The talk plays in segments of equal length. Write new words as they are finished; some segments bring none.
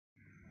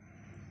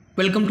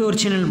Welcome to our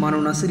channel.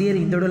 மாணவனா சிறியர்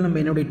இந்த வீடியோல நம்ம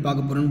என்ன அப்டேட்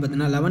பார்க்க போறோம்னு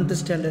பார்த்தீங்கன்னா 11th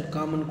standard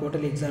common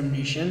quarterly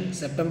examination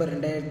September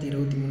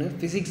 2023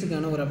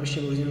 பிசிக்ஸ்க்கான ஒரு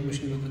அபிஷியல் ஒரிஜினல்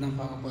क्वेश्चन பேப்பர் தான்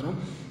பார்க்க போறோம்.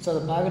 சோ அத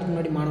பார்க்கிறதுக்கு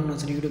முன்னாடி மாணவனா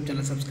சரி YouTube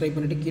சேனலை சப்ஸ்கிரைப்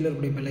பண்ணிட்டு கீழ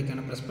இருக்க பெல்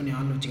ஐகானை பிரஸ் பண்ணி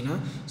ஆன் வச்சீங்கன்னா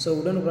சோ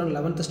உடனுக்குடன்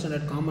 11th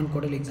standard common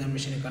quarterly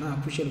எக்ஸாமினேஷனுக்கான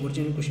official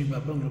original question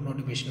paper உங்களுக்கு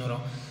நோட்டிஃபிகேஷன்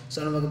வரும். சோ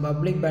நமக்கு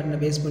பப்ளிக் பேட்டர்னை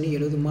பேஸ் பண்ணி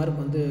 70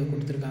 மார்க் வந்து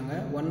கொடுத்திருக்காங்க.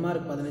 1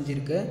 மார்க் 15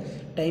 இருக்கு.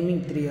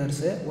 Timing 3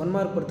 hours. 1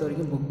 மார்க் பொறுத்த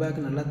வரைக்கும் புக்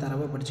பேக் நல்லா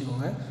தரவா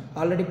படிச்சுக்கோங்க.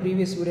 ஆல்ரெடி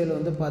previous வீடியோல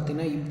வந்து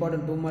பாத்தீங்கன்னா important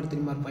 2 mark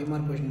 3 mark 5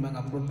 mark question bank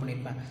upload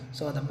பண்ணிருப்பேன்.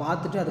 So அத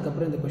பார்த்துட்டு அதுக்கு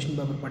அப்புறம் இந்த क्वेश्चन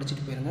பேப்பர்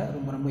படிச்சிட்டு போயிருங்க.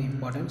 ரொம்ப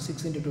இம்பார்ட்டன்ட்.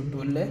 6 into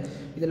 12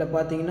 இதல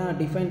பாத்தீங்கன்னா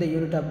define the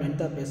unit of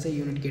length of SI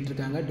unit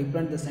கேட்டிருக்காங்க.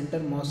 Define the center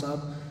mass of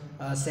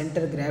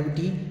center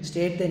gravity,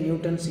 state the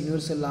Newton's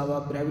universal law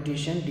of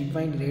gravitation,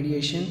 define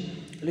radiation,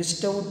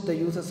 list out the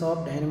uses of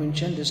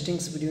dimension,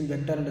 distinguish between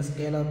vector and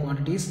scalar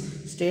quantities,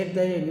 state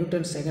the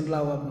Newton's second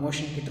law of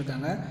motion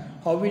கேட்டிருக்காங்க.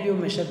 How will you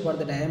measure for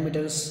the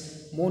diameters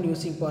moon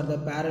using for the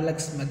parallax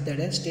method,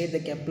 state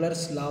the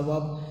Kepler's law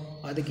of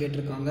அது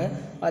கேட்டிருக்காங்க.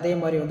 அதே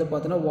மாதிரி வந்து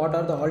பார்த்தோன்னா what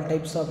are the all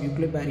types of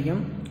equilibrium,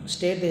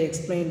 state the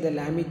explain the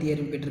Lamy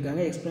theorem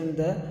கேட்டிருக்காங்க. explain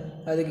the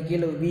அதுக்கு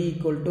கீழே v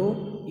equal to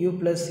u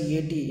plus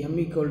at m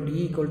equal to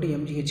e equal to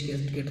mgh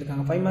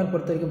கேட்டிருக்காங்க. 5 மார்க்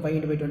பொறுத்த வரைக்கும்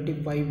 5 into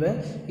 25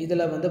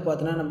 இதில் வந்து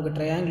பார்த்தோன்னா நமக்கு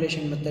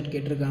triangulation method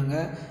கேட்டிருக்காங்க.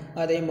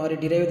 அதே மாதிரி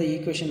derive the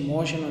equation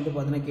motion வந்து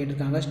பார்த்தோன்னா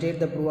கேட்டிருக்காங்க. state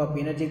the proof of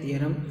energy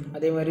theorem,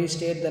 அதே மாதிரி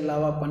state the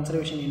law of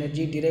conservation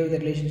energy, derive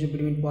the relationship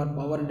between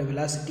power and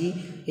velocity,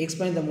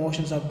 explain the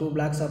motions of two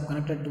blocks are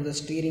connected to the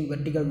steering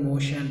vertical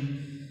motion.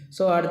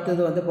 So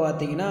அடுத்தது வந்து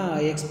பார்த்தீங்கன்னா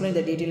explain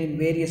the detail in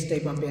various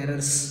type of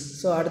errors.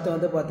 So அடுத்து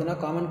வந்து பார்த்தீங்கன்னா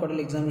common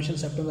quarterly examination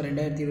September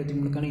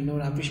 2023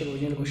 இன்னொரு official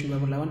original question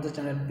paper 11th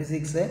standard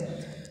physics.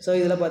 So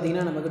இதில்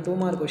பார்த்தீங்கன்னா நமக்கு 2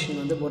 மார்க் क्वेश्चन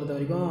வந்து பொறுத்த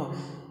வரைக்கும்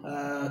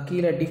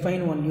கீழே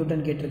டிஃபைன் 1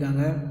 நியூட்டன்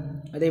கேட்டிருக்காங்க.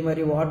 அதே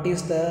மாதிரி what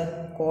is the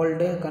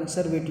called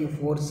conservative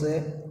force,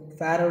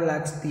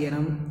 ஃபேரலாக்ஸ்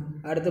theorem.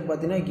 அடுத்து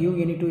பார்த்தீங்கன்னா give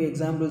any 2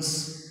 examples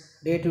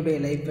day to day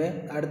life.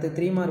 அடுத்து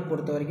 3 மார்க்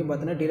பொறுத்த வரைக்கும்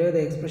பார்த்தீங்கன்னா derive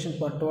the expression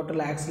for total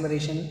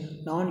acceleration,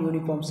 non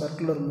uniform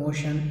circular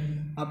motion,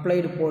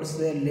 applied force,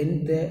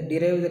 length,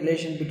 derive the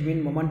relation between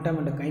momentum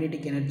and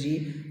kinetic energy,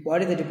 what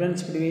is the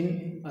difference between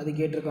அது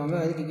கேட்டிருக்காங்க.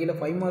 அதுக்கு கீழே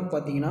 5 mark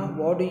பார்த்தீங்கன்னா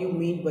what do you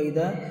mean by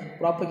the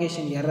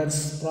propagation errors,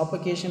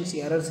 propagations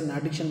errors in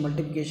addition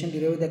multiplication,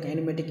 derive the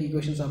kinematic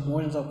equations of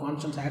motions of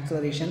constant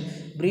acceleration,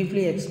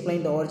 briefly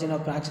explain the origin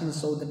of fractions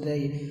so that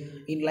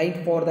in light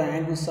for the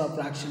angles of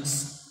fractions.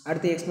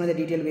 அடுத்து explain the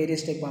detail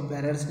various type of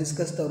errors,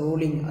 discuss the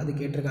ruling அது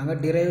கேட்டிருக்காங்க.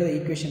 derive the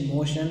equation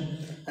motion,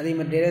 அதே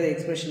மாதிரி derive the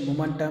expression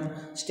momentum,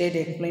 state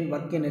explain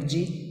work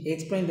energy,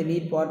 explain the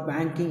need for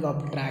banking of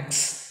tracks.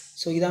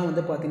 So இதான்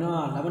வந்து பார்த்தீங்கன்னா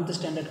 11th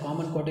standard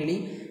common quarterly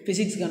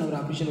ஃபிசிக்ஸ்க்கான ஒரு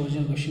official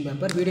original question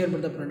paper. Video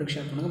எடுத்த ஃப்ரெண்டுக்கு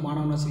ஷேர் பண்ணுங்கள்.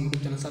 மாணவனா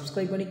யூடியூப் சேனல்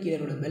சப்ஸ்கிரைப் பண்ணி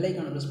கீழே பெல்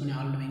ஐக்கானை ப்ரெஸ் பண்ணி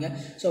ஆல் பண்ணுவீங்க.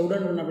 ஸோ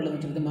உடனே அப்படி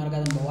வச்சுருந்து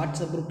மறக்காத நம்ம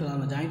வாட்ஸ்அப்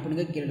குரூப்பில் ஜாயின்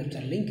பண்ணுங்கள்.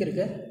 கீழே லிங்க்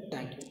இருக்குது.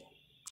 தேங்க்யூ.